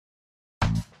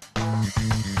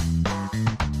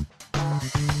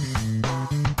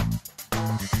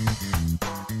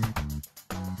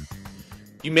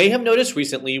You may have noticed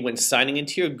recently when signing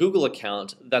into your Google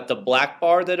account that the black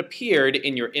bar that appeared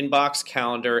in your inbox,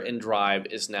 calendar, and drive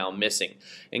is now missing.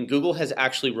 And Google has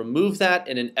actually removed that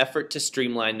in an effort to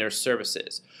streamline their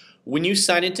services. When you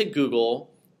sign into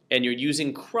Google and you're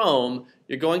using Chrome,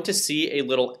 you're going to see a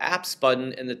little apps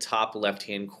button in the top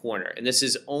left-hand corner. And this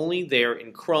is only there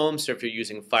in Chrome, so if you're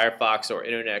using Firefox or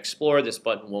Internet Explorer, this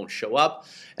button won't show up.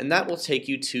 And that will take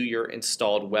you to your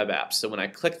installed web apps. So when I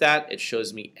click that, it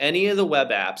shows me any of the web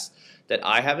apps that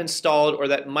I have installed or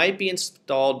that might be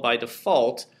installed by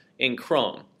default in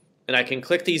Chrome. And I can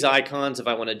click these icons if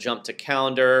I want to jump to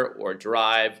Calendar or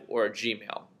Drive or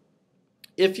Gmail.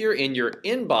 If you're in your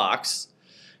inbox,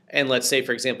 and let's say,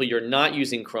 for example, you're not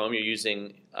using Chrome, you're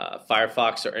using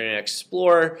Firefox or Internet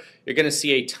Explorer, you're going to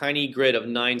see a tiny grid of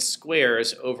 9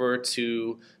 squares over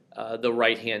to the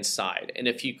right-hand side. And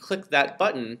if you click that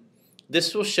button,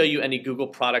 this will show you any Google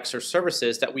products or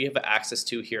services that we have access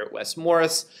to here at West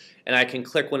Morris. And I can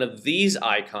click one of these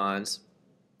icons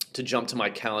to jump to my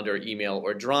calendar, email,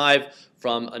 or drive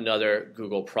from another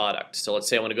Google product. So let's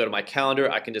say I want to go to my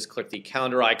calendar, I can just click the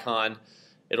calendar icon.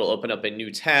 It'll open up a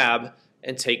new tab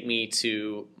and take me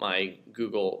to my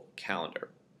Google Calendar.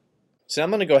 So I'm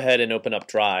going to go ahead and open up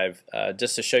Drive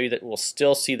just to show you that we'll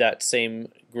still see that same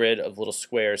grid of little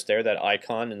squares there, that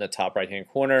icon in the top right-hand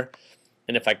corner.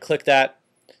 And if I click that,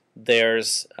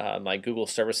 there's my Google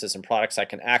services and products I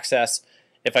can access.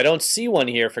 If I don't see one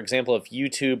here, for example, if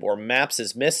YouTube or Maps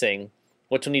is missing,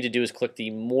 what you'll need to do is click the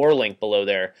More link below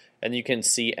there, and you can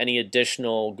see any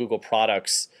additional Google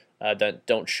products that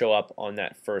don't show up on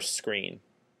that first screen.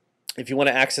 If you want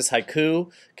to access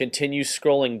Haiku, continue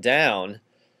scrolling down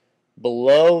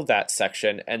below that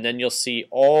section, and then you'll see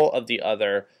all of the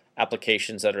other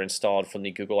applications that are installed from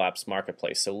the Google Apps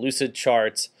Marketplace. So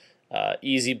Lucidcharts,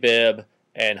 EasyBib,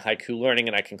 and Haiku Learning,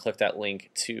 and I can click that link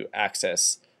to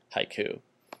access Haiku.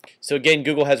 So again,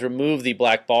 Google has removed the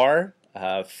black bar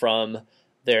from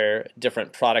their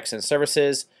different products and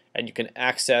services, and you can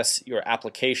access your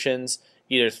applications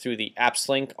either through the apps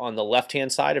link on the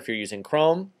left-hand side if you're using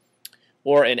Chrome,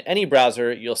 or in any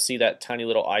browser you'll see that tiny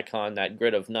little icon, that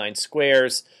grid of 9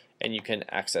 squares, and you can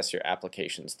access your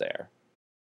applications there.